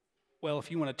Well,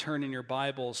 if you want to turn in your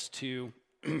Bibles to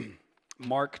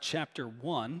Mark chapter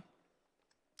 1,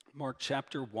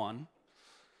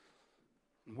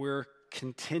 we're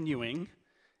continuing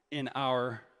in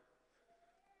our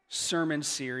sermon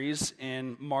series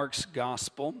in Mark's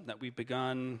Gospel that we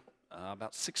begun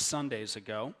about 6 Sundays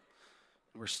ago.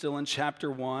 We're still in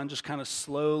chapter 1, just kind of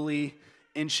slowly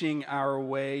inching our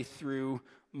way through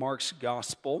Mark's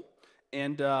Gospel.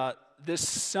 And this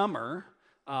summer,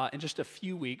 in just a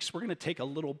few weeks, we're going to take a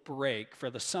little break for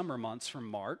the summer months from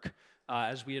Mark,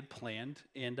 as we had planned.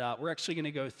 And we're actually going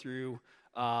to go through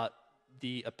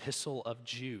the epistle of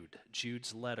Jude,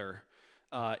 Jude's letter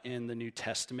in the New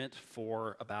Testament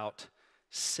for about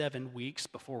 7 weeks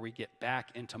before we get back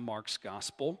into Mark's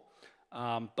Gospel.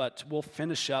 But we'll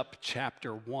finish up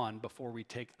chapter 1 before we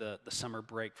take the summer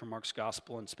break from Mark's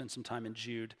Gospel and spend some time in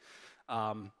Jude.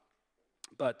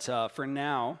 But for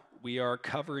now, we are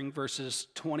covering verses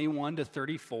 21 to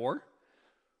 34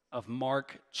 of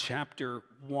Mark chapter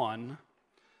 1.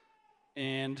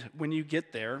 And when you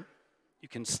get there, you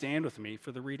can stand with me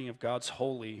for the reading of God's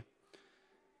holy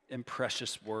and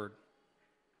precious word.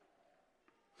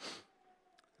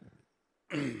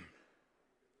 Let's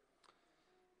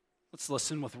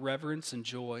listen with reverence and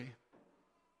joy,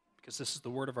 because this is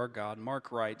the word of our God.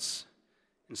 Mark writes,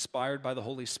 inspired by the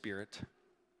Holy Spirit,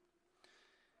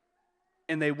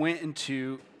 and they went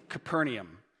into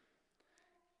Capernaum.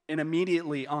 And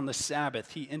immediately on the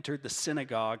Sabbath, he entered the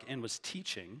synagogue and was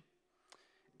teaching.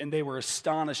 And they were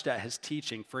astonished at his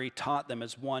teaching, for he taught them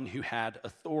as one who had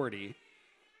authority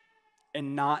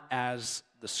and not as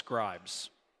the scribes.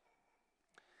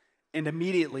 And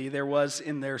immediately there was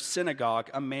in their synagogue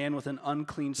a man with an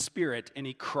unclean spirit, and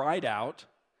he cried out,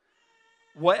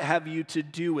 "What have you to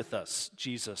do with us,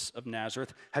 Jesus of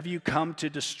Nazareth? Have you come to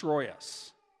destroy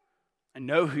us? I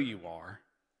know who you are,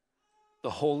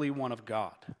 the Holy One of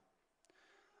God."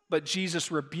 But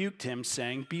Jesus rebuked him,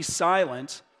 saying, "Be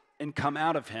silent and come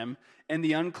out of him." And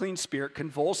the unclean spirit,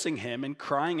 convulsing him and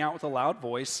crying out with a loud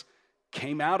voice,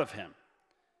 came out of him.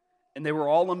 And they were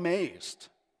all amazed,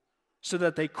 so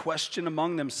that they questioned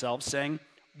among themselves, saying,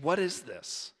 "What is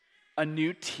this? A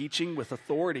new teaching with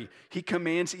authority. He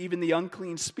commands even the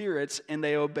unclean spirits, and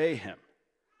they obey him."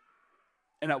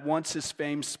 And at once his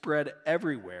fame spread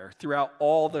everywhere throughout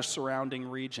all the surrounding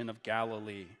region of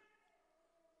Galilee.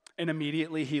 And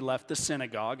immediately he left the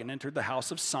synagogue and entered the house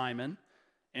of Simon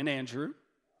and Andrew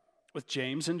with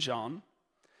James and John.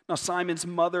 Now Simon's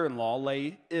mother-in-law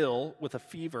lay ill with a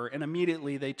fever, and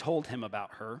immediately they told him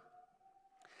about her.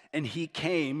 And he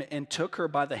came and took her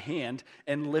by the hand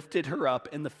and lifted her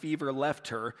up, and the fever left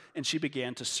her, and she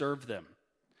began to serve them.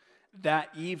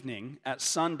 That evening at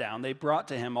sundown, they brought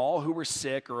to him all who were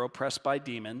sick or oppressed by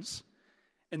demons,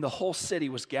 and the whole city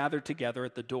was gathered together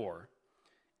at the door.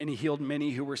 And he healed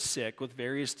many who were sick with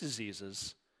various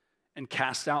diseases and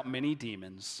cast out many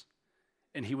demons,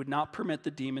 and he would not permit the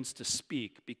demons to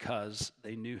speak because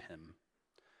they knew him.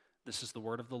 This is the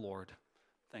word of the Lord.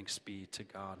 Thanks be to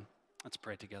God. Let's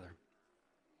pray together.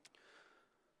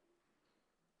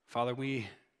 Father, we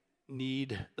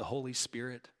need the Holy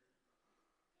Spirit.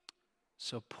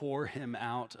 So pour him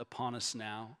out upon us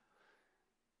now,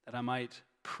 that I might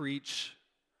preach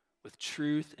with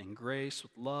truth and grace,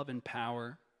 with love and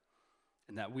power,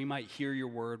 and that we might hear your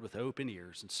word with open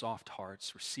ears and soft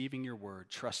hearts, receiving your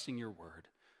word, trusting your word,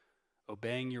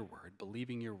 obeying your word,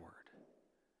 believing your word.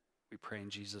 We pray in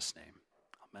Jesus' name.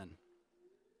 Amen.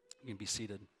 You can be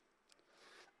seated.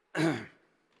 Well,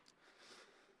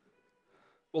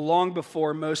 long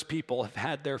before most people have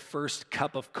had their first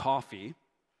cup of coffee,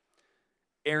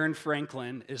 Aaron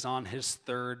Franklin is on his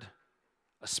third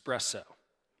espresso,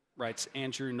 writes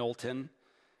Andrew Knowlton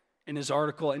in his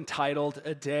article entitled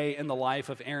 "A Day in the Life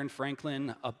of Aaron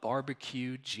Franklin, a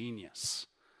Barbecue Genius."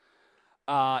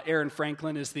 Aaron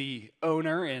Franklin is the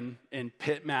owner and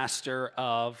pitmaster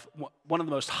of one of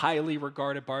the most highly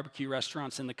regarded barbecue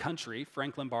restaurants in the country,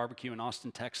 Franklin Barbecue in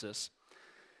Austin, Texas.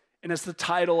 And as the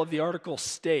title of the article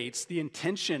states, the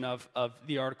intention of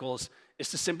the article is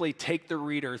to simply take the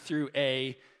reader through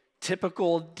a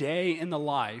typical day in the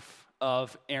life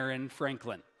of Aaron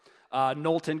Franklin.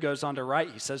 Knowlton goes on to write,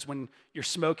 he says, when you're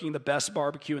smoking the best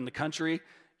barbecue in the country,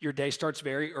 your day starts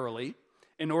very early.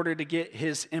 In order to get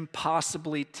his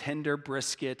impossibly tender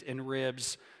brisket and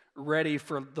ribs ready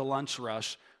for the lunch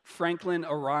rush, Franklin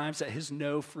arrives at his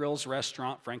no-frills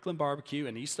restaurant, Franklin Barbecue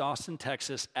in East Austin,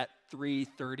 Texas, at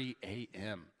 3:30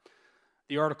 a.m.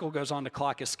 The article goes on to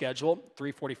clock his schedule.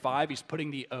 3:45, he's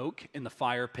putting the oak in the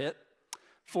fire pit.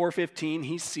 4:15,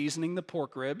 he's seasoning the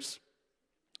pork ribs.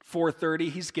 4:30,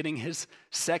 he's getting his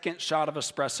second shot of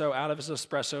espresso out of his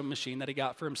espresso machine that he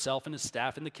got for himself and his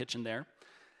staff in the kitchen there.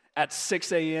 At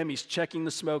 6 a.m., he's checking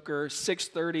the smoker.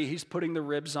 6:30, he's putting the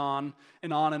ribs on,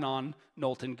 and on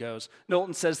Knowlton goes.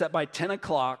 Knowlton says that by 10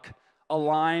 o'clock, a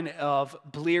line of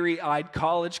bleary-eyed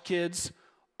college kids,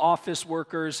 office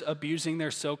workers abusing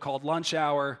their so-called lunch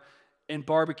hour, and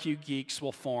barbecue geeks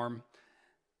will form.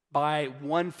 By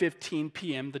 1:15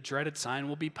 p.m., the dreaded sign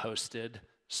will be posted,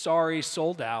 "Sorry,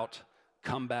 sold out,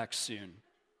 come back soon."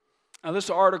 Now, this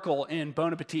article in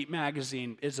Bon Appetit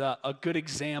magazine is a good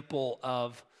example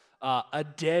of a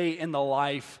day in the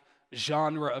life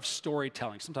genre of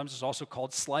storytelling. Sometimes it's also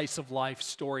called slice of life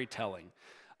storytelling.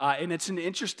 And it's an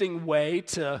interesting way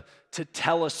to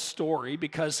tell a story,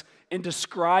 because in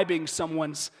describing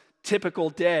someone's typical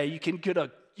day, you can get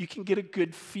a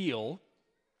good feel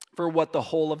for what the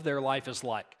whole of their life is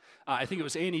like. I think it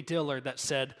was Annie Dillard that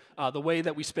said, the way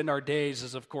that we spend our days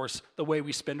is, of course, the way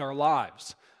we spend our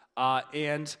lives.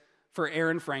 And for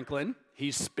Aaron Franklin,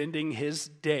 he's spending his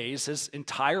days, his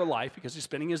entire life, because he's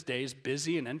spending his days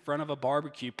busy and in front of a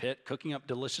barbecue pit cooking up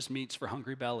delicious meats for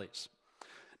hungry bellies.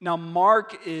 Now,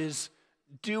 Mark is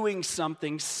doing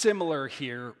something similar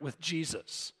here with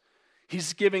Jesus.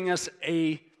 He's giving us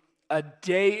a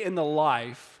day in the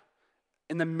life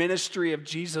in the ministry of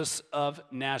Jesus of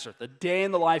Nazareth, a day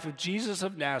in the life of Jesus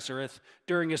of Nazareth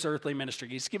during his earthly ministry.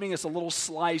 He's giving us a little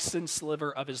slice and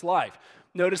sliver of his life.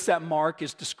 Notice that Mark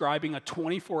is describing a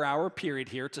 24-hour period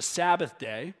here. It's a Sabbath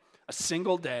day, a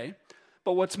single day.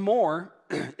 But what's more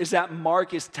is that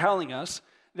Mark is telling us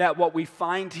that what we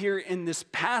find here in this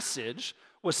passage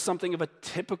was something of a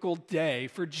typical day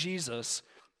for Jesus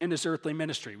in his earthly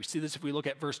ministry. We see this if we look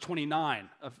at verse 29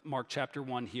 of Mark chapter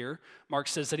 1 here. Mark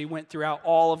says that he went throughout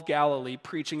all of Galilee,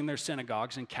 preaching in their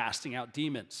synagogues and casting out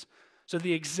demons. So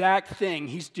the exact thing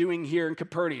he's doing here in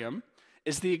Capernaum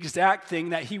is the exact thing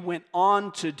that he went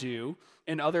on to do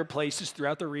in other places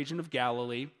throughout the region of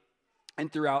Galilee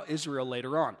and throughout Israel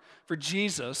later on. For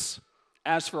Jesus,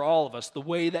 as for all of us, the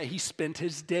way that he spent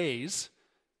his days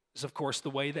is, of course, the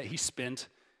way that he spent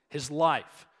his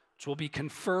life, which will be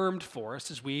confirmed for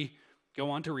us as we go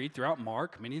on to read throughout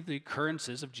Mark many of the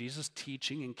occurrences of Jesus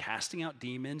teaching and casting out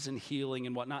demons and healing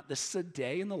and whatnot. This is a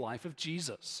day in the life of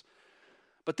Jesus.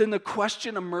 But then the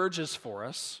question emerges for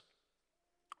us,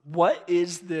 what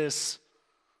is this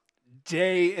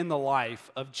day in the life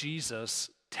of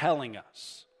Jesus telling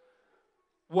us?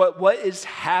 What is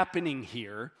happening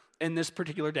here in this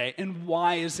particular day, and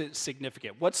why is it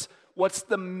significant? What's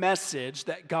the message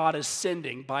that God is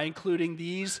sending by including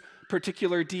these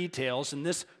particular details in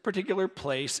this particular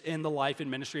place in the life and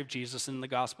ministry of Jesus in the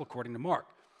gospel according to Mark?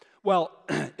 Well,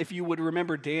 if you would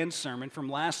remember Dan's sermon from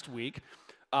last week,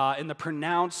 in the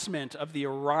pronouncement of the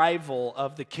arrival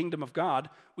of the kingdom of God,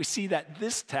 we see that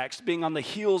this text, being on the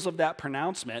heels of that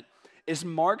pronouncement, is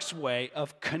Mark's way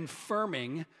of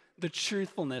confirming the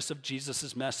truthfulness of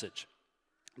Jesus' message.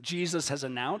 Jesus has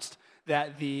announced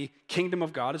that the kingdom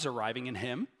of God is arriving in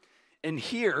him. And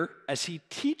here, as he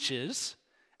teaches,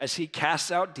 as he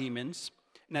casts out demons,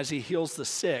 and as he heals the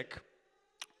sick,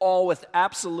 all with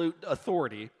absolute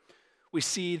authority, we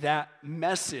see that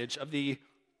message of the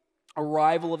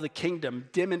arrival of the kingdom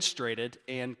demonstrated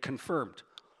and confirmed.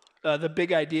 The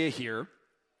big idea here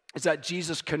is that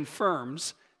Jesus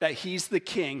confirms that he's the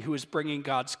king who is bringing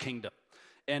God's kingdom.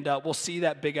 And we'll see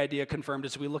that big idea confirmed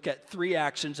as we look at three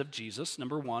actions of Jesus.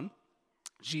 Number one,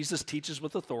 Jesus teaches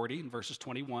with authority in verses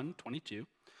 21, 22.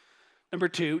 Number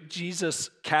two, Jesus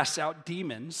casts out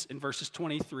demons in verses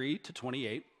 23 to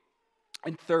 28.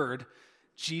 And third,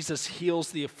 Jesus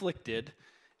heals the afflicted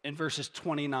in verses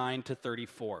 29 to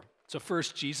 34. So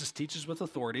first, Jesus teaches with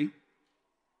authority.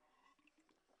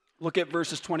 Look at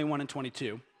verses 21 and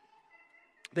 22.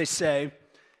 They say,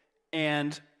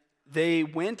 and they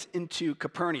went into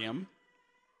Capernaum,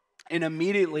 and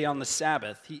immediately on the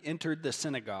Sabbath, he entered the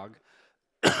synagogue,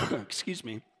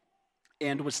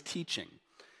 and was teaching.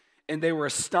 And they were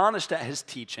astonished at his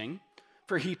teaching,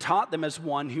 for he taught them as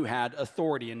one who had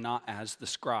authority and not as the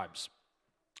scribes.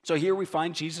 So here we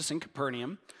find Jesus in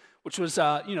Capernaum, which was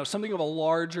something of a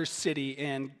larger city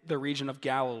in the region of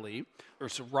Galilee. It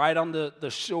was right on the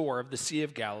shore of the Sea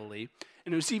of Galilee.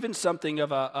 And it was even something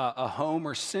of a home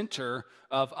or center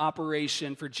of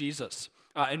operation for Jesus.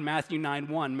 In Matthew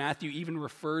 9:1, Matthew even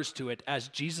refers to it as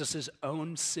Jesus'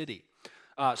 own city.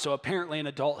 So apparently in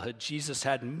adulthood, Jesus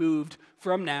had moved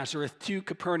from Nazareth to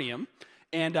Capernaum,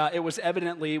 and it was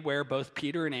evidently where both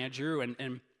Peter and Andrew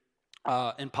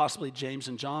and possibly James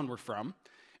and John were from.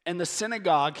 And the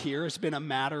synagogue here has been a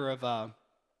matter of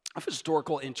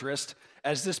historical interest,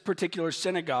 as this particular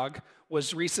synagogue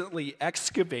was recently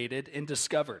excavated and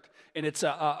discovered. And it's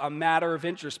a matter of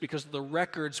interest because of the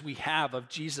records we have of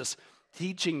Jesus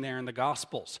teaching there in the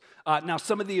Gospels. Now,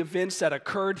 some of the events that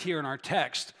occurred here in our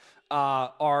text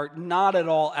are not at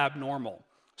all abnormal.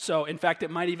 So, in fact,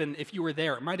 it might even, if you were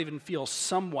there, it might even feel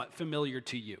somewhat familiar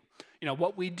to you. You know,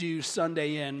 what we do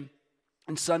Sunday in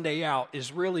and Sunday out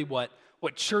is really what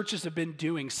churches have been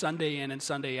doing Sunday in and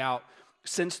Sunday out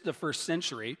since the first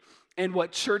century. And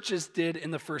what churches did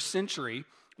in the first century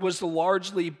was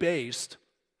largely based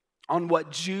on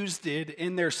what Jews did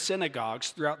in their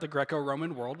synagogues throughout the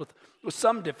Greco-Roman world with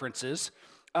some differences.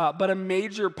 But a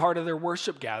major part of their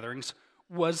worship gatherings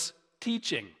was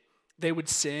teaching. They would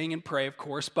sing and pray, of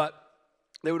course, but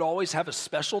they would always have a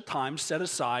special time set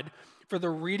aside for the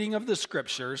reading of the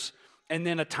scriptures and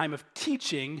then a time of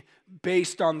teaching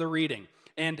based on the reading.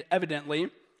 And evidently,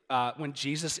 when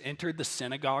Jesus entered the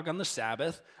synagogue on the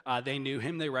Sabbath, they knew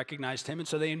him, they recognized him, and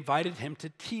so they invited him to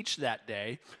teach that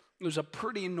day. It was a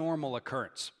pretty normal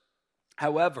occurrence.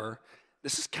 However,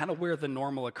 this is kind of where the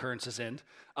normal occurrences end,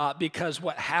 because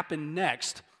what happened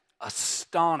next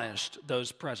astonished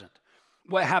those present.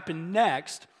 What happened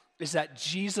next is that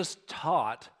Jesus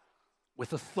taught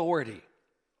with authority,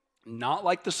 not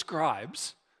like the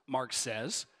scribes, Mark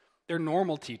says. They're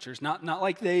normal teachers, not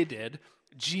like they did.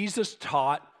 Jesus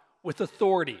taught with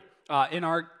authority. In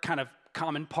our kind of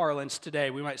common parlance today,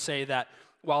 we might say that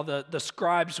while the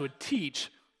scribes would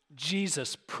teach,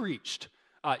 Jesus preached.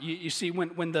 You see,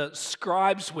 when the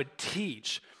scribes would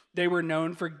teach, they were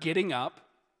known for getting up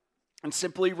and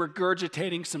simply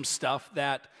regurgitating some stuff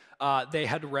that they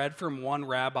had read from one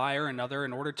rabbi or another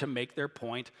in order to make their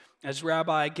point, as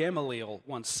Rabbi Gamaliel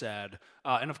once said.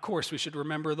 And of course, we should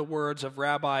remember the words of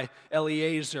Rabbi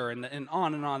Eliezer, and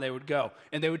on they would go.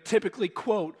 And they would typically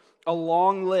quote a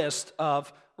long list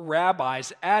of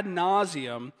rabbis ad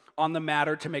nauseum on the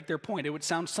matter to make their point. It would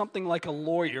sound something like a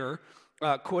lawyer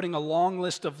quoting a long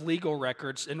list of legal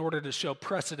records in order to show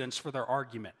precedence for their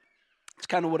argument. It's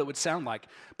kind of what it would sound like.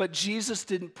 But Jesus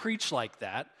didn't preach like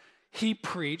that. He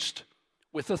preached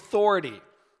with authority.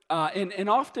 And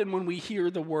often when we hear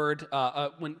the word,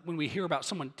 when we hear about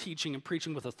someone teaching and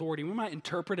preaching with authority, we might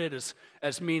interpret it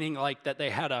as meaning like that they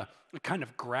had a kind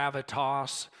of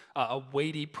gravitas, a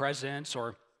weighty presence,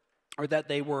 or that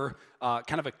they were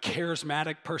kind of a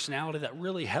charismatic personality that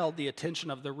really held the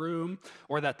attention of the room,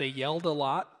 or that they yelled a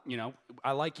lot. You know,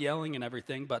 I like yelling and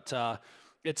everything, but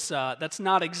that's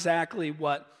not exactly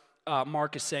what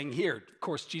Mark is saying here. Of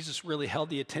course, Jesus really held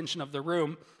the attention of the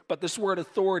room, but this word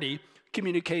authority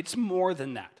communicates more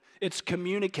than that. It's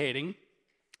communicating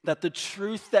that the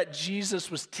truth that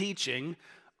Jesus was teaching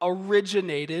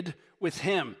originated with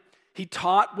him. He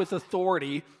taught with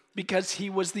authority because he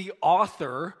was the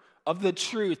author of the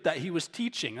truth that he was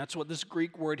teaching. That's what this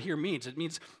Greek word here means. It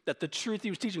means that the truth he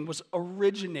was teaching was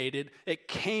originated, it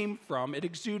came from, it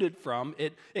exuded from,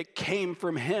 it came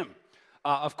from him.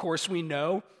 Of course, we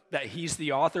know that he's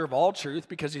the author of all truth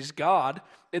because he's God,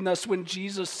 and thus when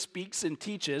Jesus speaks and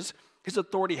teaches, his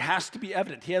authority has to be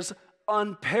evident. He has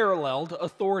unparalleled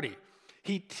authority.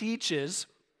 He teaches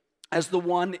as the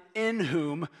one in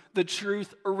whom the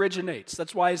truth originates.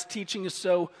 That's why his teaching is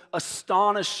so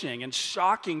astonishing and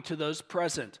shocking to those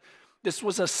present. This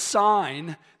was a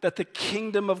sign that the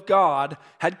kingdom of God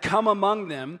had come among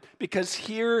them, because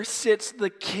here sits the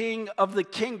King of the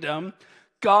kingdom,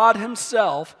 God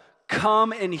himself,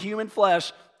 come in human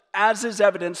flesh, as is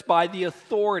evidenced by the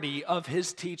authority of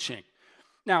his teaching.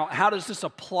 Now, how does this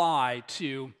apply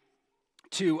to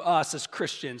us as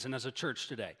Christians and as a church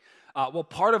today? Well,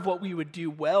 part of what we would do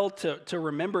well to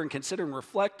remember and consider and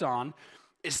reflect on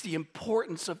is the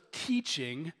importance of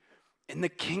teaching in the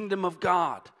kingdom of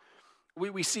God.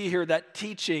 We see here that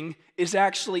teaching is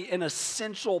actually an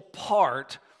essential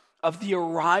part of the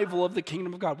arrival of the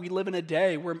kingdom of God. We live in a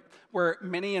day where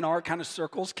many in our kind of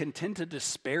circles can tend to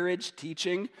disparage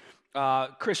teaching.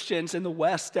 Christians in the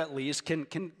West, at least,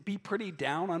 can be pretty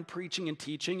down on preaching and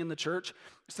teaching in the church.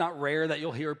 It's not rare that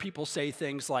you'll hear people say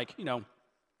things like,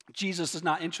 Jesus is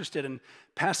not interested in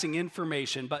passing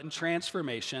information, but in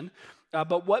transformation.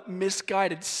 But what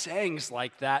misguided sayings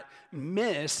like that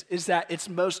miss is that it's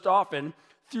most often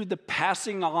through the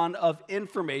passing on of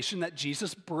information that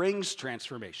Jesus brings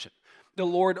transformation. The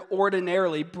Lord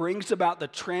ordinarily brings about the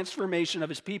transformation of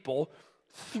his people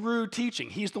through teaching.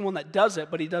 He's the one that does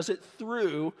it, but he does it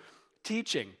through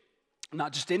teaching.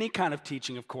 Not just any kind of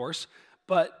teaching, of course,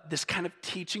 but this kind of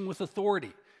teaching with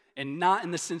authority. And not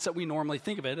in the sense that we normally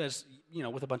think of it as,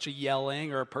 with a bunch of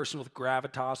yelling or a person with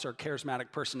gravitas or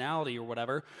charismatic personality or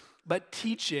whatever, but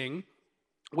teaching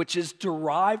which is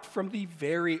derived from the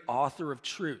very author of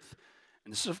truth.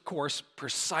 And this is, of course,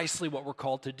 precisely what we're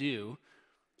called to do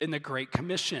in the Great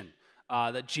Commission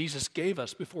that Jesus gave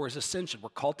us before his ascension. We're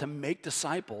called to make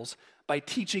disciples by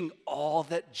teaching all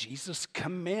that Jesus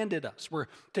commanded us. We're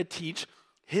to teach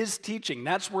his teaching.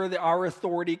 That's where our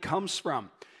authority comes from.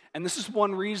 And this is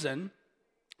one reason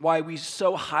why we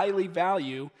so highly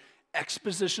value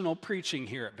expositional preaching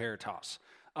here at Veritas.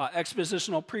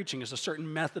 Expositional preaching is a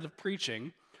certain method of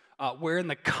preaching wherein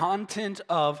the content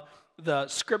of the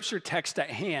scripture text at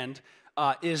hand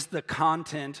is the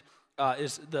content of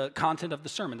the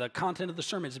sermon. The content of the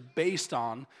sermon is based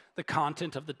on the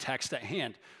content of the text at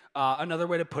hand. Another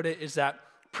way to put it is that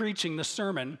preaching the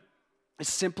sermon is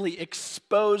simply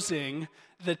exposing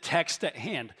the text at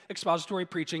hand. Expository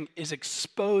preaching is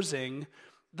exposing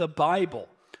the Bible.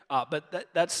 But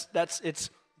that's its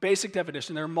basic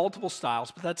definition. There are multiple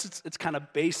styles, but that's its kind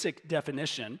of basic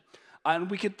definition. And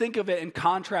we could think of it in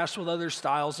contrast with other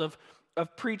styles of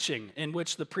preaching, in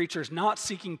which the preacher is not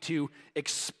seeking to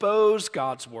expose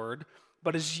God's word,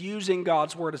 but is using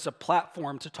God's word as a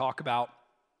platform to talk about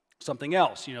something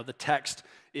else. You know, the text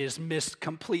is missed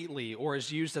completely or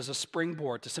is used as a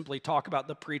springboard to simply talk about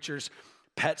the preacher's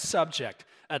pet subject.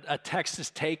 A text is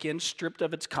taken, stripped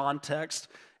of its context,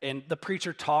 and the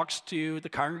preacher talks to the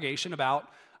congregation about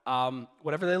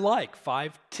whatever they like.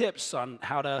 5 tips on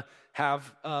how to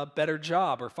have a better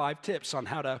job, or 5 tips on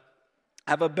how to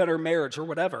have a better marriage, or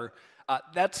whatever.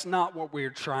 That's not what we're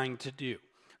trying to do.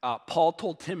 Paul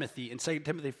told Timothy in 2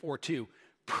 Timothy 4:2,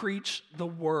 preach the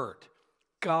word.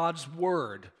 God's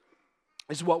word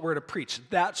is what we're to preach.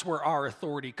 That's where our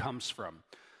authority comes from.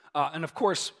 And of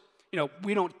course, you know,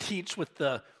 we don't teach with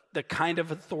the kind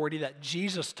of authority that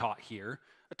Jesus taught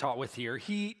with here.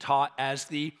 He taught as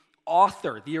the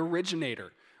author, the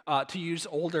originator. To use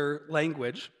older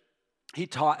language, he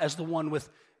taught as the one with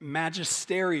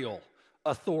magisterial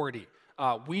authority.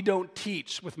 We don't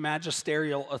teach with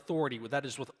magisterial authority, that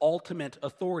is, with ultimate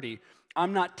authority.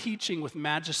 I'm not teaching with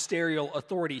magisterial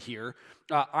authority here.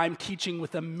 I'm teaching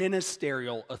with a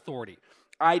ministerial authority.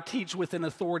 I teach with an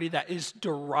authority that is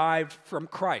derived from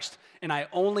Christ. And I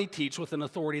only teach with an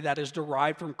authority that is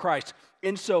derived from Christ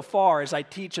insofar as I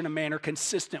teach in a manner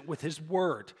consistent with his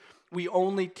word. We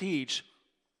only teach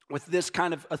with this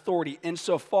kind of authority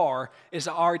insofar as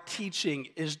our teaching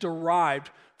is derived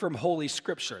from Holy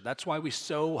Scripture. That's why we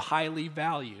so highly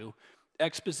value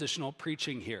expositional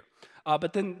preaching here.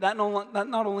 But then that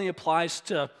not only applies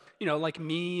to, you know, like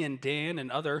me and Dan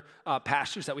and other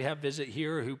pastors that we have visit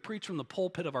here who preach from the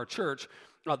pulpit of our church.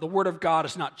 The Word of God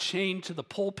is not chained to the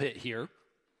pulpit here.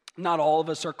 Not all of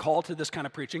us are called to this kind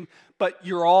of preaching, but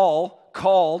you're all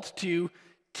called to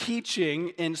teaching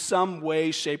in some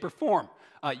way, shape, or form.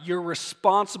 You're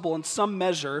responsible in some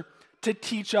measure to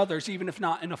teach others, even if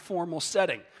not in a formal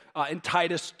setting. In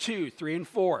Titus 2, 3, and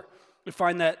 4, we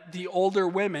find that the older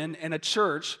women in a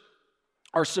church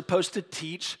are supposed to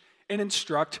teach and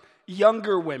instruct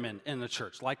younger women in the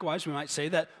church. Likewise, we might say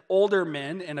that older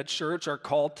men in a church are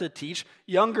called to teach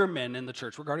younger men in the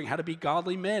church regarding how to be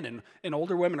godly men, and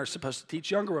older women are supposed to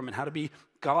teach younger women how to be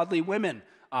godly women.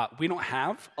 We don't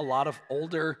have a lot of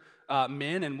older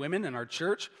men and women in our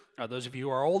church. Those of you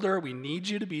who are older, we need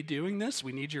you to be doing this.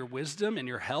 We need your wisdom and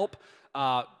your help.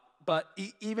 But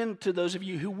even to those of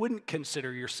you who wouldn't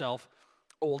consider yourself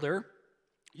older,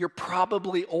 you're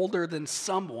probably older than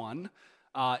someone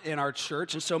in our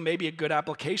church. And so maybe a good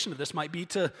application of this might be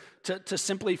to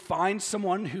simply find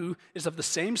someone who is of the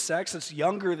same sex that's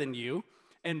younger than you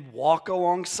and walk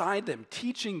alongside them,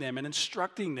 teaching them and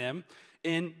instructing them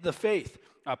in the faith.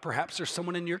 Perhaps there's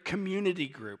someone in your community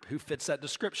group who fits that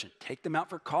description. Take them out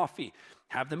for coffee,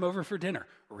 have them over for dinner,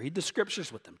 read the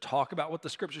scriptures with them, talk about what the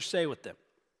scriptures say with them.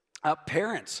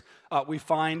 Parents, we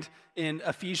find in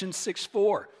Ephesians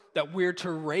 6:4 that we're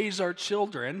to raise our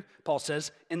children, Paul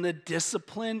says, in the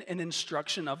discipline and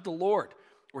instruction of the Lord.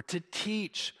 We're to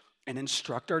teach and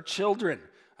instruct our children.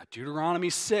 Deuteronomy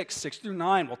 6 through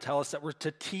 9 will tell us that we're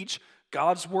to teach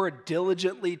God's word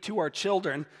diligently to our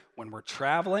children when we're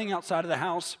traveling outside of the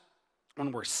house,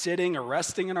 when we're sitting or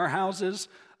resting in our houses,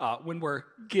 when we're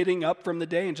getting up from the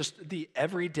day, and just the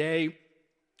everyday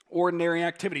ordinary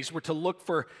activities. We're to look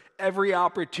for every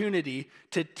opportunity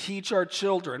to teach our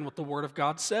children what the Word of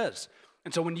God says.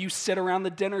 And so when you sit around the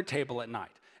dinner table at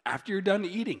night, after you're done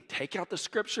eating, take out the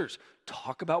scriptures,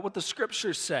 talk about what the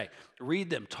scriptures say, read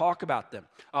them, talk about them.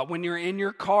 When you're in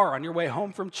your car on your way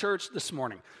home from church this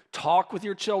morning, talk with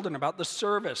your children about the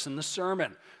service and the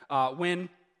sermon. When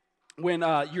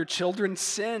your children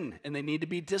sin and they need to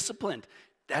be disciplined,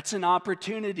 that's an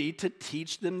opportunity to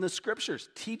teach them the scriptures,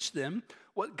 teach them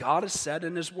what God has said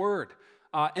in his word.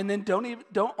 And then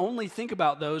don't only think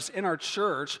about those in our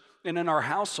church and in our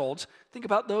households. Think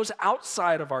about those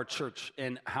outside of our church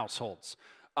and households.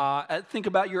 Think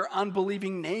about your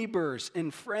unbelieving neighbors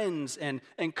and friends and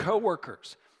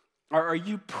coworkers. Are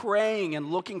you praying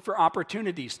and looking for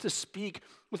opportunities to speak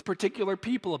with particular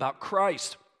people about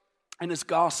Christ and his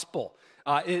gospel?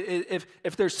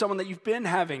 If there's someone that you've been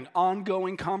having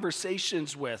ongoing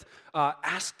conversations with,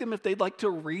 ask them if they'd like to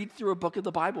read through a book of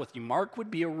the Bible with you. Mark would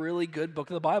be a really good book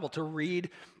of the Bible to read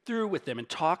through with them and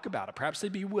talk about it. Perhaps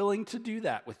they'd be willing to do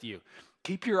that with you.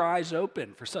 Keep your eyes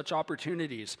open for such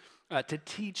opportunities to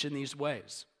teach in these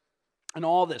ways. And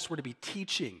all this, we're to be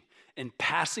teaching and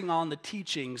passing on the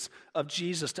teachings of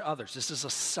Jesus to others. This is a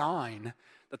sign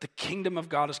that the kingdom of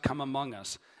God has come among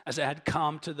us, as it had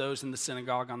come to those in the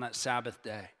synagogue on that Sabbath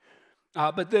day.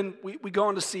 But then we go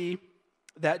on to see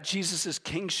that Jesus'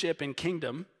 kingship and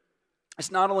kingdom is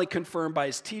not only confirmed by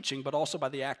his teaching, but also by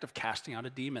the act of casting out a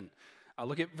demon.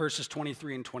 Look at verses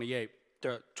 23 and 28.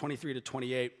 23 to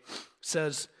 28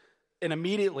 says, "And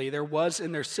immediately there was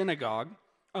in their synagogue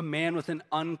a man with an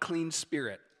unclean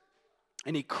spirit.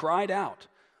 And he cried out,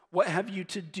 'What have you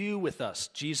to do with us,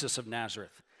 Jesus of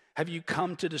Nazareth? Have you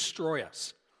come to destroy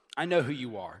us? I know who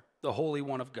you are, the Holy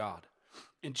One of God.'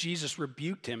 And Jesus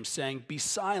rebuked him, saying, 'Be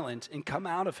silent and come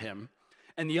out of him.'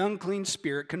 And the unclean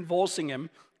spirit, convulsing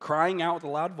him, crying out with a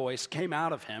loud voice, came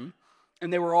out of him.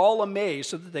 And they were all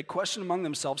amazed, so that they questioned among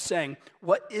themselves, saying,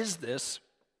 'What is this?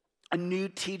 A new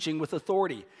teaching with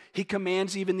authority. He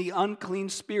commands even the unclean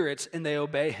spirits, and they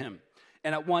obey him.'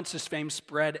 And at once his fame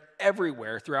spread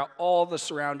everywhere throughout all the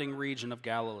surrounding region of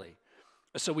Galilee."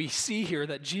 So we see here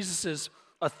that Jesus'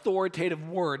 authoritative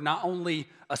word not only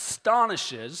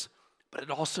astonishes, but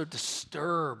it also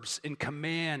disturbs and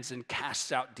commands and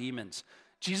casts out demons.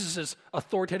 Jesus'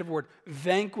 authoritative word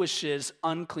vanquishes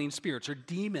unclean spirits or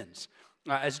demons.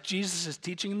 As Jesus is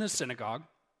teaching in the synagogue,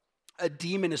 a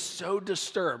demon is so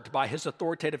disturbed by his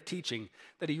authoritative teaching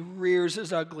that he rears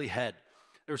his ugly head.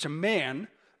 There was a man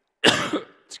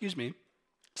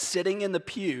sitting in the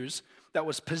pews that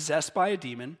was possessed by a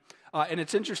demon. And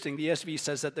it's interesting, the ESV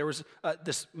says that there was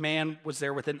this man was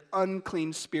there with an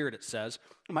unclean spirit, it says.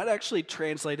 I might actually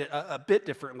translate it a bit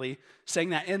differently, saying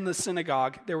that in the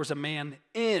synagogue, there was a man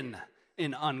in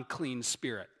an unclean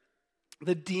spirit.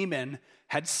 The demon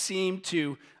had seemed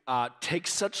to take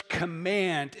such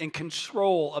command and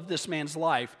control of this man's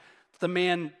life. The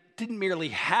man didn't merely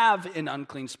have an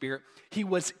unclean spirit, he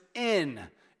was in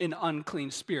an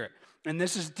unclean spirit. And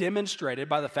this is demonstrated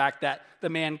by the fact that the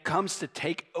man comes to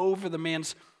take over the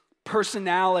man's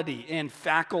personality and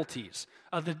faculties.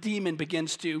 The demon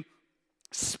begins to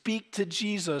speak to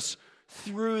Jesus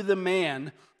through the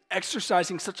man,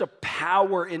 exercising such a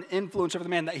power and influence over the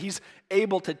man that he's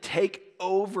able to take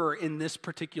over in this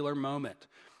particular moment,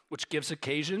 which gives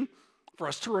occasion for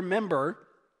us to remember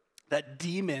that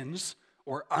demons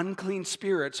or unclean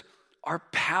spirits are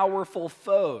powerful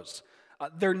foes.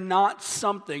 They're not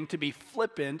something to be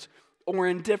flippant or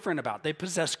indifferent about. They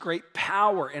possess great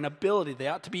power and ability. They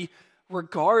ought to be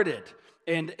regarded.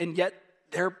 And yet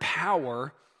their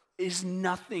power is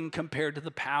nothing compared to the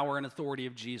power and authority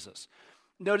of Jesus.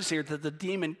 Notice here that the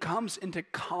demon comes into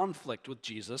conflict with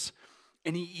Jesus,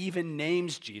 and he even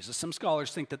names Jesus. Some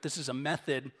scholars think that this is a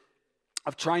method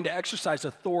of trying to exercise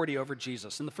authority over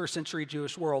Jesus. In the first century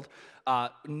Jewish world,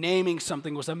 naming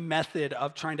something was a method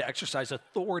of trying to exercise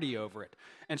authority over it.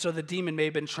 And so the demon may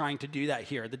have been trying to do that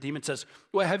here. The demon says,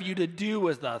 "What have you to do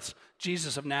with us,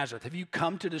 Jesus of Nazareth? Have you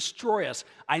come to destroy us?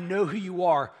 I know who you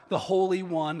are, the Holy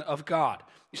One of God."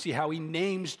 You see how he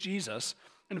names Jesus.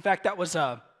 And in fact, that was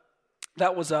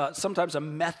sometimes a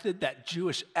method that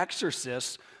Jewish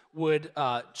exorcists would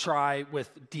try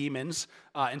with demons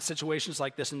in situations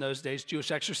like this in those days. Jewish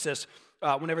exorcists,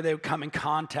 whenever they would come in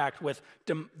contact with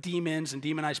demons and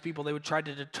demonized people, they would try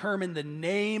to determine the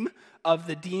name of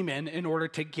the demon in order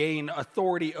to gain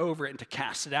authority over it and to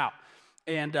cast it out.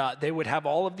 And they would have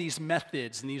all of these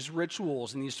methods and these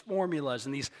rituals and these formulas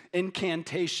and these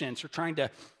incantations for trying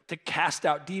to cast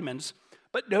out demons.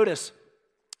 But notice,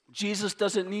 Jesus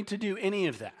doesn't need to do any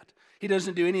of that. He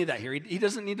doesn't do any of that here. He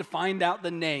doesn't need to find out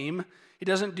the name. He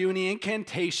doesn't do any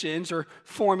incantations or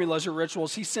formulas or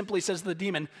rituals. He simply says to the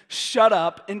demon, "Shut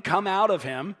up and come out of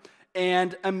him."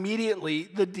 And immediately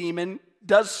the demon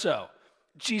does so.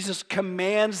 Jesus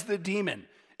commands the demon,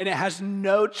 and it has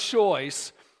no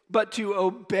choice but to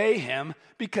obey him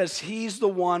because he's the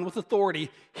one with authority.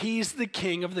 He's the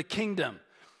king of the kingdom.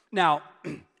 Now,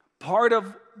 part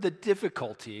of the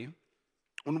difficulty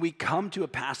when we come to a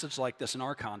passage like this in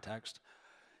our context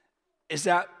is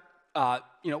that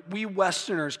we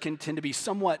Westerners can tend to be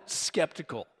somewhat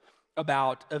skeptical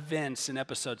about events and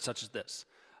episodes such as this.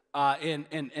 And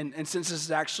since this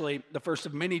is actually the first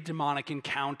of many demonic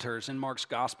encounters in Mark's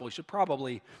gospel, we should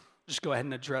probably just go ahead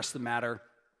and address the matter.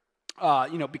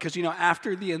 Because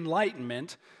after the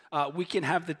Enlightenment, we can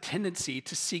have the tendency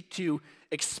to seek to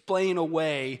explain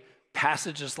away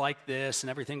passages like this and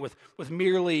everything with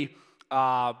merely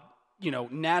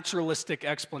naturalistic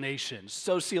explanations,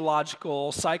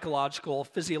 sociological, psychological,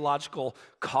 physiological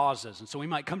causes. And so we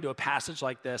might come to a passage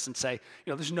like this and say,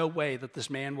 there's no way that this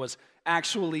man was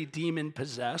actually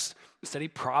demon-possessed. Instead, he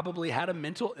probably had a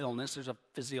mental illness. There's a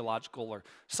physiological or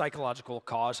psychological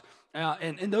cause.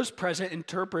 And those present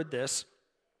interpreted this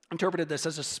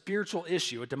as a spiritual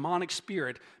issue, a demonic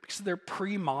spirit, because they're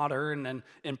pre-modern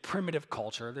and primitive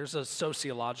culture. There's a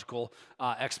sociological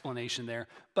explanation there.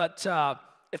 But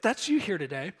if that's you here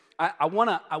today, I want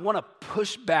to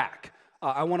push back.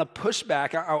 I want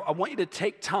you to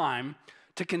take time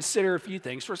to consider a few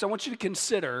things. First, I want you to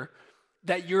consider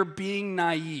that you're being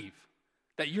naive.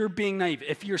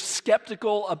 If you're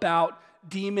skeptical about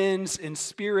demons and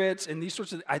spirits and these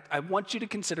sorts of things, I want you to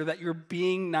consider that you're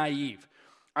being naive.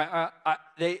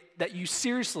 That you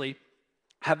seriously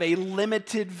have a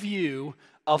limited view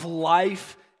of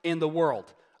life in the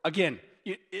world. Again,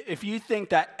 if you think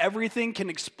that everything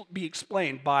can be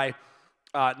explained by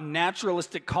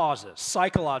naturalistic causes,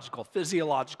 psychological,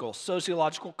 physiological,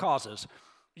 sociological causes,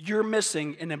 you're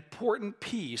missing an important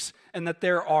piece, and that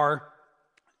there are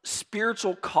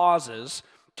spiritual causes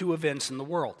to events in the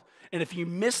world. And if you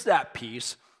miss that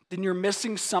piece, then you're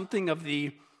missing something of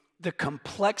the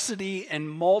complexity and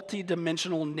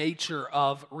multidimensional nature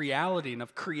of reality and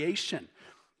of creation.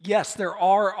 Yes, there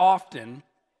are often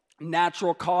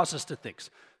natural causes to things,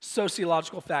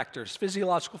 sociological factors,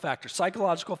 physiological factors,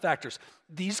 psychological factors.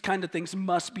 These kind of things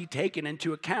must be taken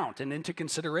into account and into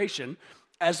consideration,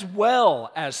 as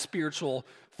well as spiritual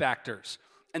factors.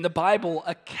 And the Bible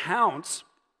accounts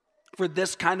for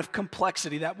this kind of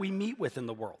complexity that we meet with in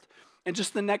the world. In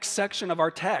just the next section of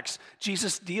our text,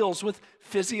 Jesus deals with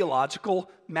physiological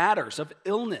matters of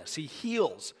illness. He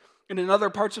heals. And in other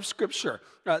parts of Scripture,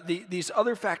 these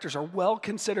other factors are well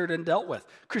considered and dealt with.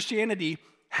 Christianity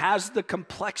has the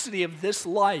complexity of this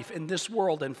life in this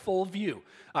world in full view,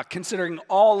 considering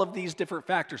all of these different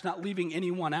factors, not leaving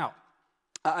any one out.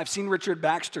 I've seen Richard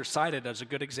Baxter cited as a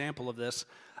good example of this.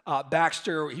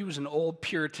 Baxter, he was an old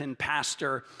Puritan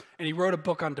pastor, and he wrote a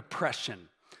book on depression.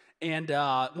 And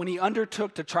when he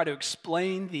undertook to try to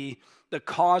explain the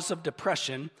cause of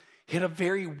depression, he had a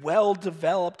very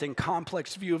well-developed and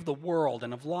complex view of the world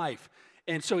and of life.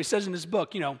 And so he says in his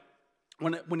book,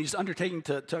 when he's undertaking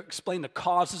to explain the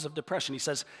causes of depression, he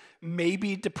says,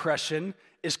 maybe depression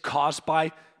is caused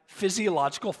by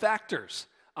physiological factors.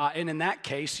 And in that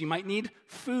case, you might need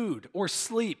food or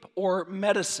sleep or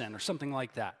medicine or something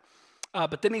like that.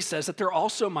 But then he says that there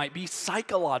also might be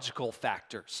psychological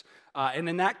factors. And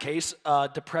in that case, a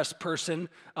depressed person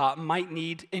might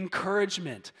need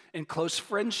encouragement and close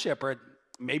friendship, or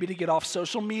maybe to get off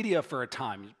social media for a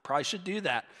time. You probably should do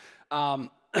that.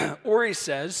 Or he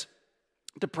says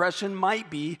depression might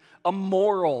be a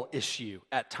moral issue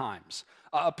at times.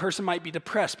 A person might be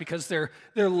depressed because they're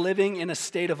living in a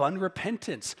state of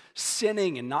unrepentance,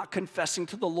 sinning and not confessing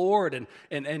to the Lord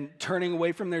and turning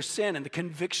away from their sin. And the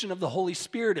conviction of the Holy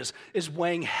Spirit is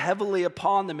weighing heavily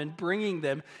upon them and bringing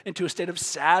them into a state of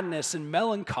sadness and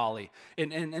melancholy.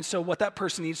 And so what that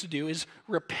person needs to do is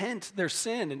repent their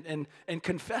sin and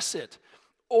confess it.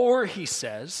 Or, he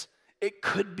says, it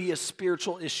could be a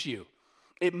spiritual issue.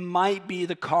 It might be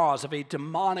the cause of a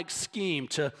demonic scheme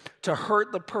to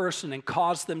hurt the person and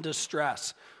cause them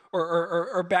distress.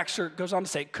 Or Baxter goes on to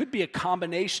say it could be a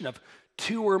combination of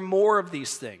two or more of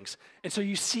these things. And so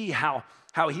you see how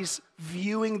he's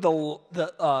viewing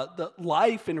the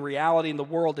life and reality in the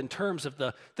world in terms of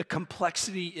the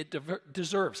complexity it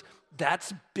deserves.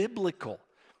 That's biblical.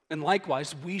 And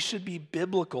likewise, we should be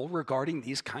biblical regarding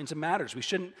these kinds of matters. We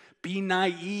shouldn't be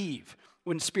naive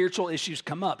when spiritual issues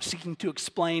come up, seeking to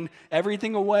explain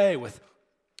everything away with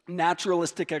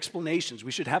naturalistic explanations.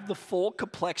 We should have the full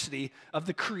complexity of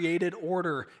the created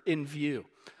order in view.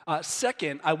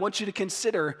 Second, I want you to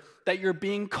consider that you're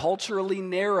being culturally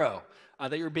narrow. I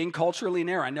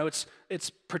know it's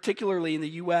particularly in the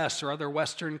U.S. or other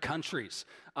Western countries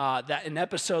that an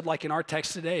episode like in our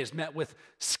text today is met with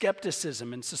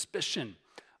skepticism and suspicion.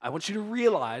 I want you to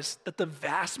realize that the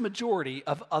vast majority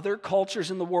of other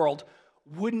cultures in the world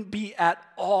wouldn't be at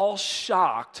all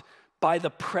shocked by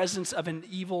the presence of an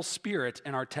evil spirit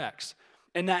in our text.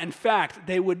 And that, in fact,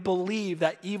 they would believe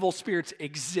that evil spirits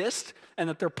exist and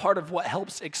that they're part of what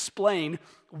helps explain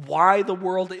why the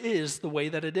world is the way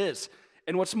that it is.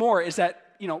 And what's more is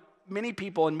that, many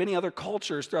people in many other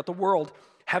cultures throughout the world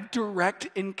have direct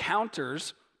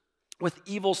encounters with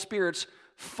evil spirits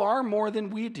far more than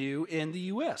we do in the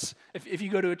U.S. If you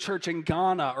go to a church in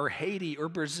Ghana or Haiti or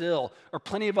Brazil or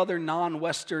plenty of other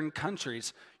non-Western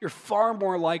countries, you're far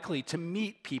more likely to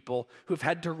meet people who've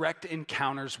had direct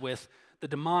encounters with the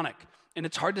demonic. And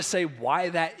it's hard to say why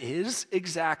that is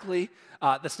exactly.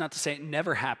 That's not to say it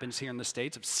never happens here in the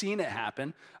States. I've seen it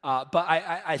happen. But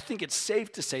I think it's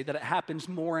safe to say that it happens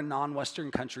more in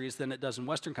non-Western countries than it does in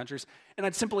Western countries. And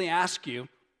I'd simply ask you,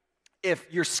 if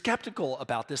you're skeptical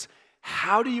about this,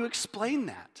 how do you explain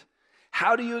that?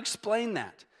 How do you explain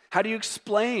that? How do you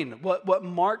explain what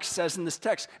Mark says in this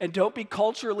text? And don't be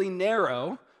culturally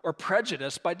narrow or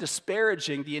prejudiced by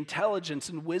disparaging the intelligence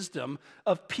and wisdom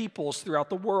of peoples throughout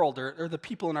the world or the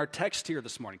people in our text here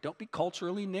this morning. Don't be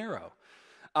culturally narrow.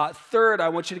 Third, I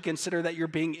want you to consider that you're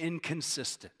being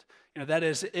inconsistent. That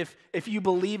is, if you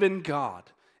believe in God,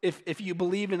 if you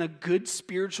believe in a good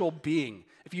spiritual being,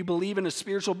 if you believe in a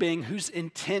spiritual being whose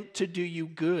intent to do you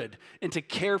good and to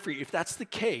care for you, if that's the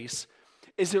case,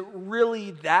 is it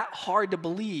really that hard to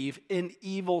believe in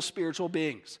evil spiritual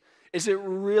beings? Is it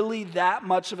really that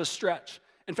much of a stretch?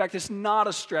 In fact, it's not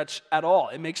a stretch at all.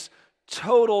 It makes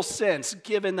total sense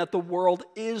given that the world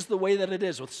is the way that it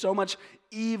is, with so much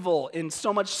evil and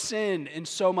so much sin and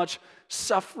so much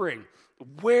suffering.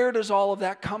 Where does all of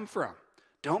that come from?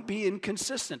 Don't be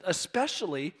inconsistent,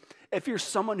 especially if you're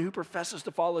someone who professes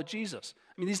to follow Jesus.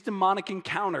 I mean, these demonic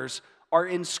encounters are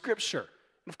in Scripture.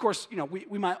 And of course,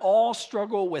 we might all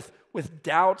struggle with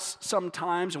doubts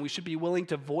sometimes, and we should be willing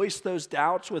to voice those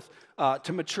doubts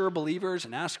to mature believers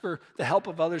and ask for the help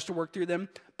of others to work through them.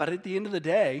 But at the end of the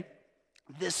day,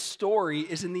 this story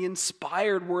is in the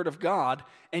inspired Word of God,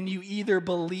 and you either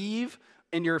believe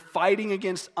and you're fighting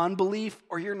against unbelief,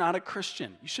 or you're not a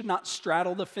Christian. You should not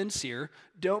straddle the fence here.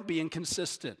 Don't be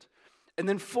inconsistent. And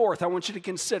then fourth, I want you to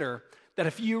consider that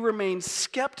if you remain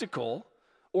skeptical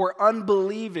or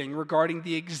unbelieving regarding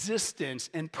the existence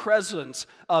and presence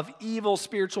of evil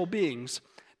spiritual beings,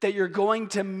 that you're going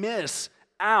to miss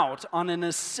out on an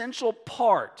essential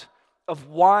part of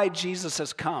why Jesus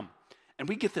has come. And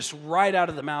we get this right out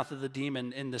of the mouth of the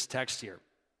demon in this text here.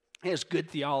 He has good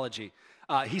theology.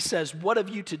 He says, "What have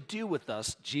you to do with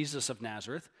us, Jesus of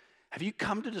Nazareth? Have you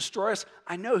come to destroy us?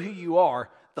 I know who you are,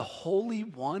 the Holy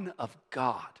One of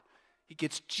God." He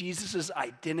gets Jesus'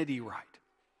 identity right.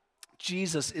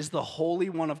 Jesus is the Holy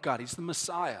One of God. He's the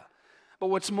Messiah. But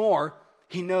what's more,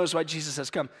 he knows why Jesus has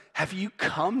come. Have you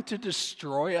come to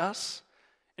destroy us?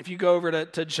 If you go over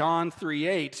to John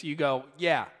 3:8, you go,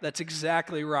 yeah, that's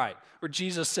exactly right. Where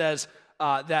Jesus says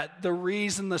that the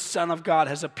reason the Son of God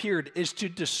has appeared is to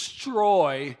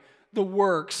destroy the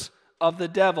works of the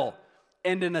devil.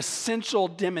 And an essential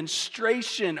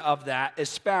demonstration of that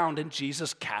is found in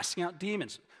Jesus casting out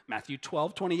demons. Matthew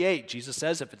 12:28, Jesus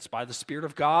says, "If it's by the Spirit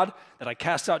of God that I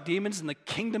cast out demons, and the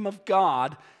kingdom of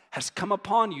God has come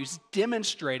upon you." He's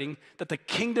demonstrating that the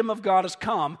kingdom of God has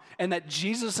come and that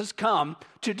Jesus has come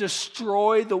to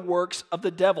destroy the works of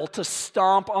the devil, to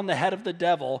stomp on the head of the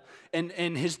devil and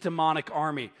his demonic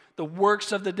army. The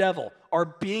works of the devil are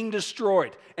being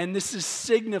destroyed, and this is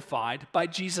signified by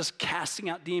Jesus casting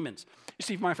out demons. You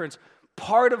see, my friends,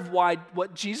 part of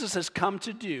what Jesus has come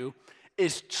to do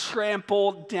is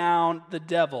trample down the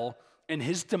devil and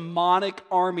his demonic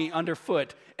army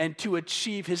underfoot and to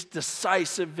achieve his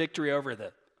decisive victory over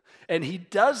them. And he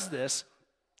does this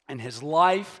in his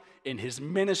life, in his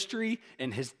ministry,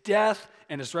 in his death,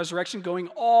 and his resurrection, going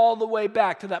all the way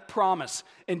back to that promise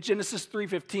in Genesis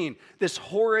 3:15. This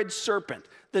horrid serpent,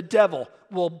 the devil,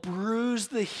 will bruise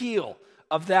the heel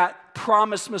of that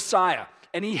promised Messiah.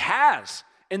 And he has.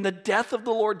 In the death of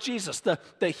the Lord Jesus,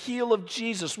 the heel of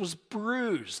Jesus was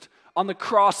bruised on the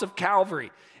cross of Calvary.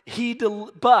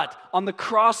 But on the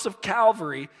cross of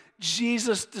Calvary,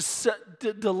 Jesus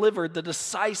delivered the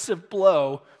decisive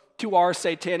blow to our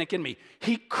satanic enemy.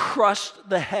 He crushed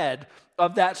the head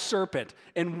of that serpent.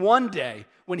 And one day,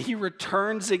 when he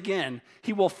returns again,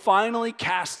 he will finally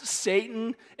cast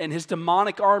Satan and his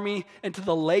demonic army into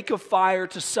the lake of fire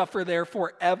to suffer there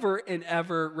forever and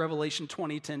ever, Revelation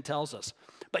 20:10 tells us.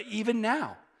 But even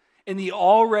now, in the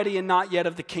already and not yet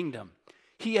of the kingdom,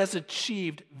 he has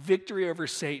achieved victory over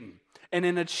Satan. And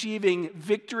in achieving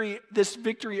this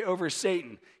victory over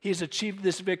Satan, he has achieved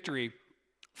this victory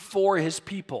for his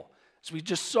people. As we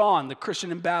just saw in the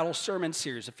Christian in Battle sermon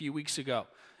series a few weeks ago,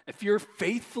 if you're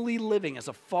faithfully living as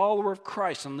a follower of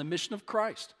Christ on the mission of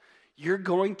Christ, you're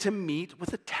going to meet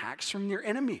with attacks from your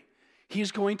enemy.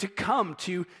 He's going to come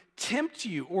to tempt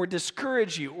you or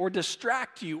discourage you or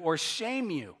distract you or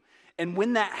shame you. And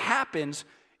when that happens,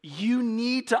 You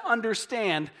need to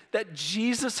understand that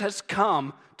Jesus has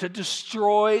come to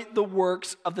destroy the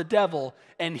works of the devil,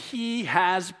 and he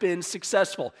has been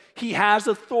successful. He has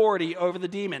authority over the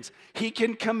demons. He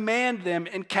can command them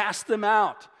and cast them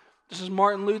out. This is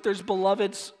Martin Luther's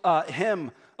beloved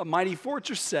hymn, A Mighty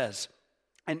Fortress says,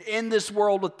 "And in this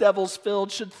world with devils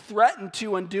filled should threaten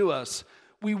to undo us.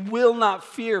 We will not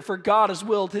fear, for God has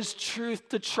willed his truth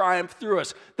to triumph through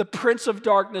us. The prince of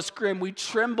darkness grim, we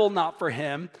tremble not for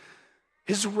him.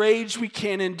 His rage we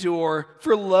can endure,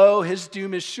 for lo, his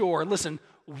doom is sure." Listen,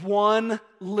 one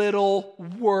little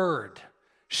word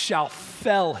shall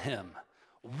fell him.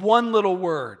 One little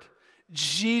word.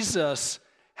 Jesus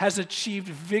has achieved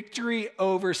victory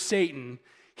over Satan.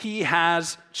 He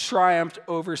has triumphed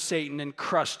over Satan and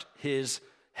crushed his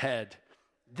head.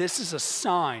 This is a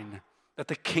sign that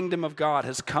the kingdom of God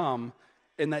has come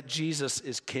and that Jesus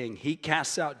is king. He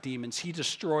casts out demons. He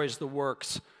destroys the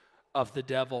works of the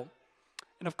devil.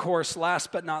 And of course,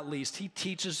 last but not least, he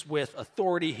teaches with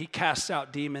authority. He casts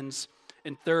out demons.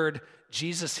 And third,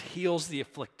 Jesus heals the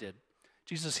afflicted.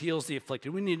 Jesus heals the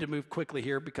afflicted. We need to move quickly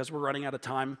here because we're running out of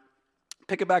time.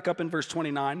 Pick it back up in verse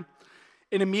 29.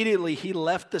 "And immediately he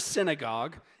left the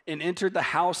synagogue and entered the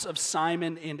house of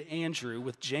Simon and Andrew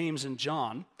with James and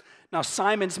John. Now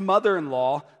Simon's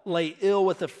mother-in-law lay ill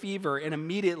with a fever, and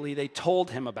immediately they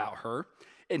told him about her.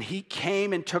 And he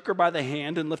came and took her by the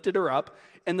hand and lifted her up,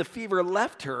 and the fever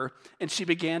left her, and she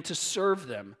began to serve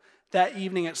them. That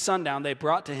evening at sundown they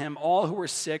brought to him all who were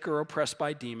sick or oppressed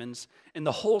by demons, and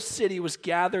the whole city was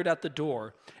gathered at the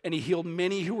door. And he healed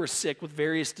many who were sick with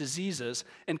various diseases,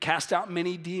 and cast out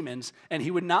many demons, and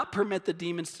he would not permit the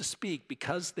demons to speak,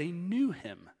 because they knew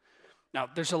him." Now,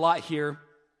 there's a lot here.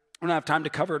 We don't have time to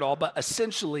cover it all, but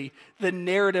essentially the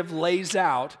narrative lays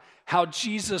out how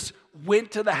Jesus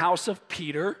went to the house of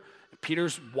Peter.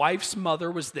 Peter's wife's mother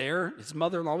was there. His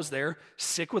mother-in-law was there,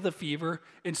 sick with a fever,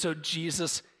 and so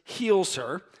Jesus heals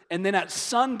her. And then at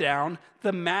sundown,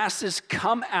 the masses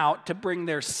come out to bring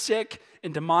their sick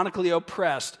and demonically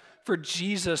oppressed for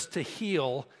Jesus to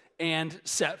heal and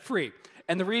set free.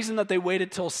 And the reason that they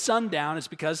waited till sundown is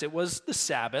because it was the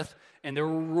Sabbath, and there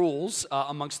were rules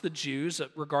amongst the Jews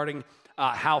regarding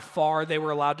how far they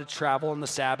were allowed to travel on the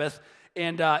Sabbath.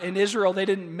 And in Israel, they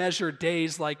didn't measure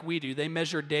days like we do. They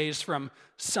measured days from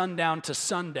sundown to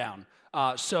sundown.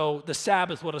 So the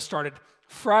Sabbath would have started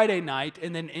Friday night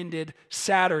and then ended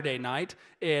Saturday night.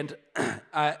 And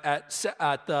at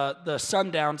the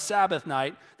sundown Sabbath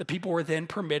night, the people were then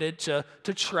permitted to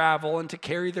travel and to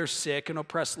carry their sick and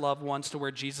oppressed loved ones to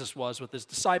where Jesus was with his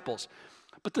disciples.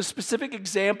 But the specific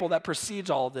example that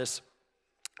precedes all of this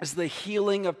is the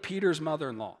healing of Peter's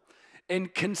mother-in-law.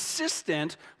 And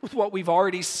consistent with what we've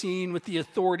already seen with the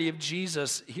authority of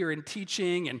Jesus here in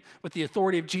teaching and with the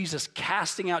authority of Jesus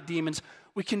casting out demons,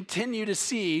 we continue to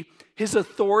see his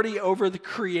authority over the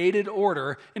created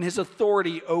order and his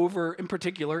authority over, in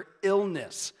particular,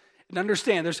 illness. And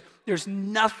understand, there's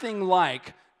nothing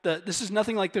like this is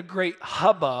nothing like the great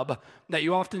hubbub that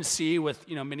you often see with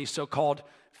many so-called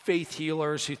faith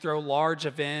healers who throw large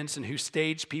events and who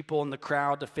stage people in the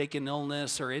crowd to fake an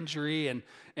illness or injury, and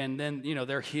then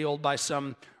they're healed by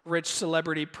some rich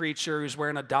celebrity preacher who's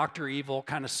wearing a Dr. Evil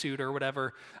kind of suit or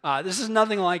whatever. This is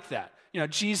nothing like that.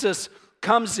 Jesus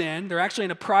comes in, they're actually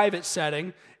in a private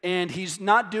setting, and he's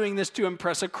not doing this to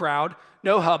impress a crowd,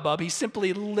 no hubbub. He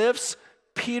simply lifts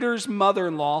Peter's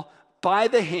mother-in-law by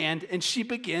the hand, and she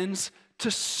begins to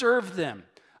serve them.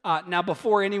 Now,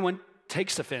 before anyone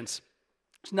takes offense,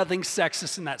 there's nothing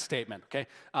sexist in that statement, okay?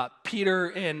 Peter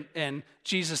and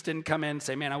Jesus didn't come in and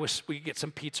say, "Man, I wish we could get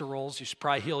some pizza rolls. You should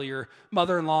probably heal your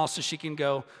mother-in-law so she can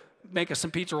go make us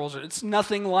some pizza rolls." It's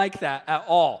nothing like that at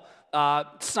all.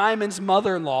 Simon's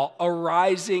mother-in-law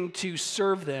arising to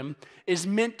serve them is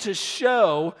meant to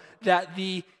show that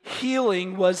the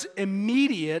healing was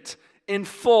immediate and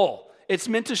full. It's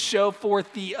meant to show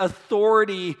forth the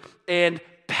authority and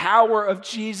power of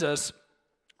Jesus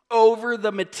over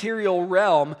the material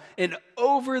realm and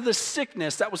over the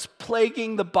sickness that was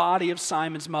plaguing the body of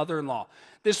Simon's mother-in-law.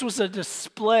 This was a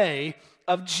display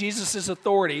of Jesus'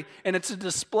 authority, and it's a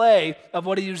display of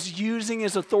what he was using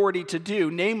his authority to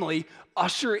do, namely,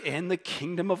 usher in the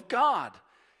kingdom of God.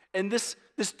 And this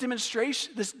demonstrates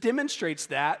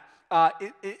that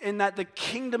in that the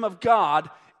kingdom of God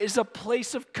is a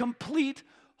place of complete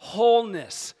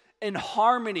wholeness and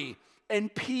harmony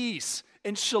and peace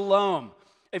and shalom.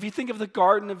 If you think of the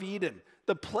Garden of Eden,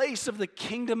 the place of the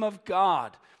kingdom of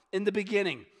God in the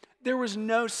beginning, there was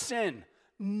no sin,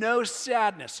 no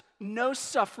sadness, no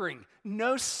suffering,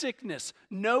 no sickness,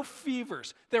 no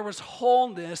fevers. There was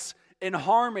wholeness and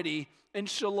harmony and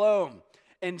shalom.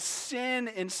 And sin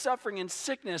and suffering and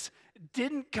sickness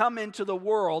didn't come into the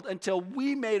world until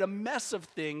we made a mess of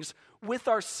things with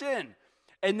our sin.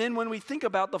 And then when we think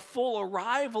about the full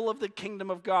arrival of the kingdom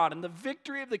of God and the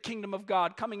victory of the kingdom of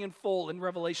God coming in full in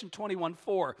Revelation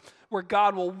 21:4, where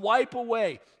God will wipe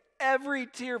away every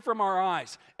tear from our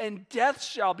eyes, and death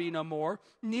shall be no more,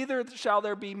 neither shall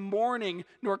there be mourning,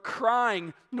 nor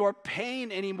crying, nor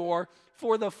pain anymore,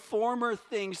 for the former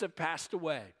things have passed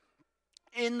away.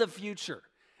 In the future,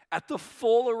 at the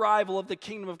full arrival of the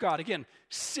kingdom of God, again,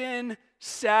 sin,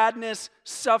 sadness,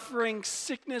 suffering,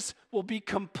 sickness will be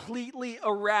completely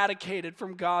eradicated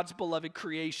from God's beloved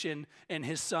creation and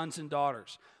his sons and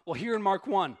daughters. Well, here in Mark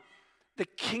 1, the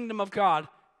kingdom of God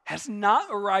has not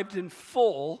arrived in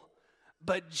full,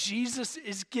 but Jesus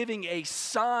is giving a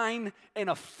sign and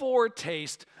a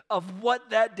foretaste of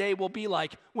what that day will be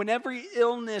like when every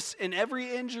illness and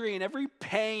every injury and every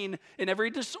pain and every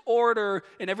disorder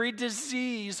and every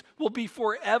disease will be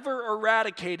forever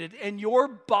eradicated. And your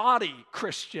body,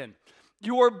 Christian,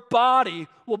 your body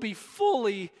will be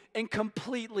fully and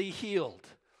completely healed.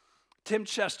 Tim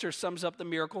Chester sums up the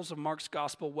miracles of Mark's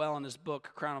gospel well in his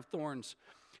book, Crown of Thorns.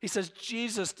 He says,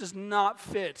 Jesus does not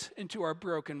fit into our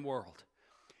broken world.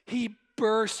 He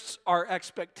bursts our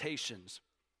expectations.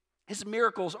 His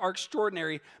miracles are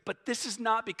extraordinary, but this is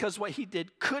not because what he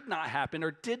did could not happen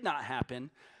or did not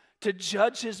happen. To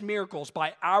judge his miracles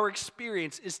by our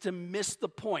experience is to miss the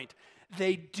point.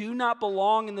 They do not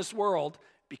belong in this world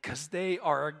because they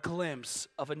are a glimpse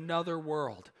of another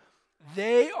world.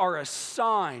 They are a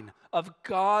sign of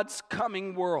God's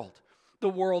coming world. The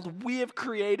world we have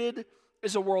created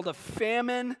is a world of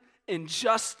famine,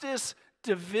 injustice,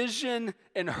 division,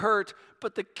 and hurt,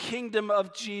 but the kingdom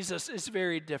of Jesus is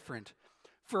very different.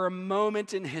 For a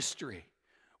moment in history,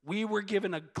 we were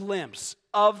given a glimpse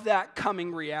of that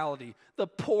coming reality. The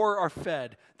poor are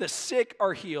fed, the sick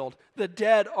are healed, the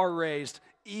dead are raised,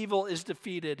 evil is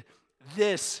defeated.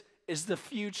 This is the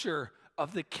future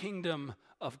of the kingdom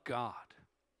of God.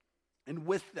 And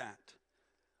with that,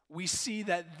 we see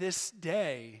that this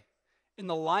day in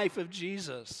the life of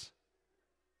Jesus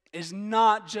is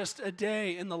not just a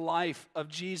day in the life of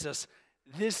Jesus.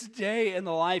 This day in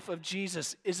the life of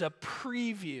Jesus is a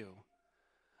preview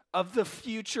of the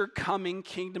future coming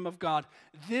kingdom of God.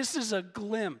 This is a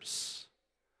glimpse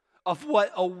of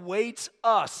what awaits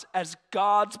us as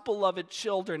God's beloved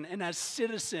children and as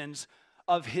citizens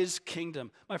of his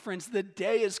kingdom. My friends, the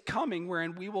day is coming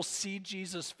wherein we will see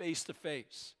Jesus face to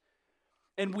face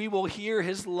and we will hear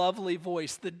his lovely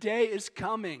voice. The day is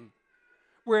coming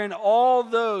wherein all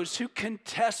those who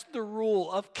contest the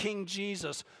rule of King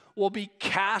Jesus will be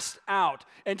cast out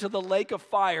into the lake of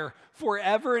fire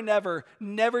forever and ever,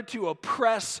 never to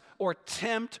oppress or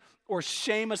tempt or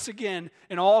shame us again.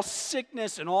 And all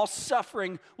sickness and all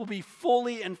suffering will be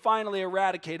fully and finally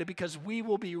eradicated because we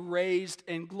will be raised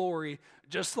in glory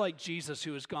just like Jesus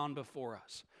who has gone before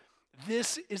us.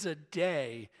 This is a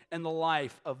day in the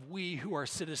life of we who are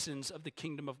citizens of the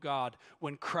kingdom of God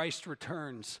when Christ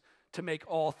returns to make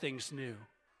all things new.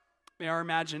 May our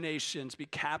imaginations be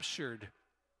captured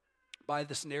by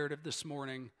this narrative this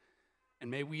morning, and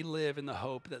may we live in the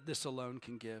hope that this alone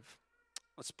can give.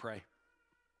 Let's pray.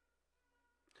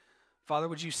 Father,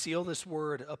 would you seal this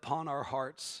word upon our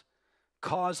hearts?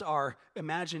 Cause our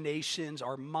imaginations,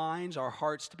 our minds, our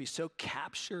hearts to be so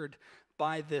captured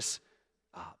by this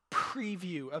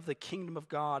preview of the kingdom of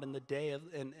God and the day of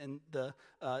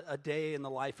a day in the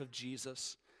life of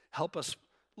Jesus. Help us,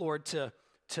 Lord, to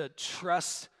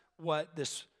trust what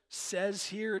this says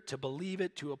here, to believe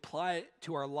it, to apply it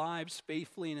to our lives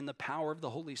faithfully and in the power of the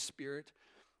Holy Spirit.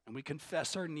 And we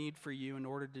confess our need for you in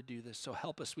order to do this. So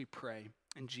help us, we pray.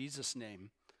 In Jesus' name,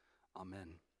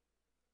 amen.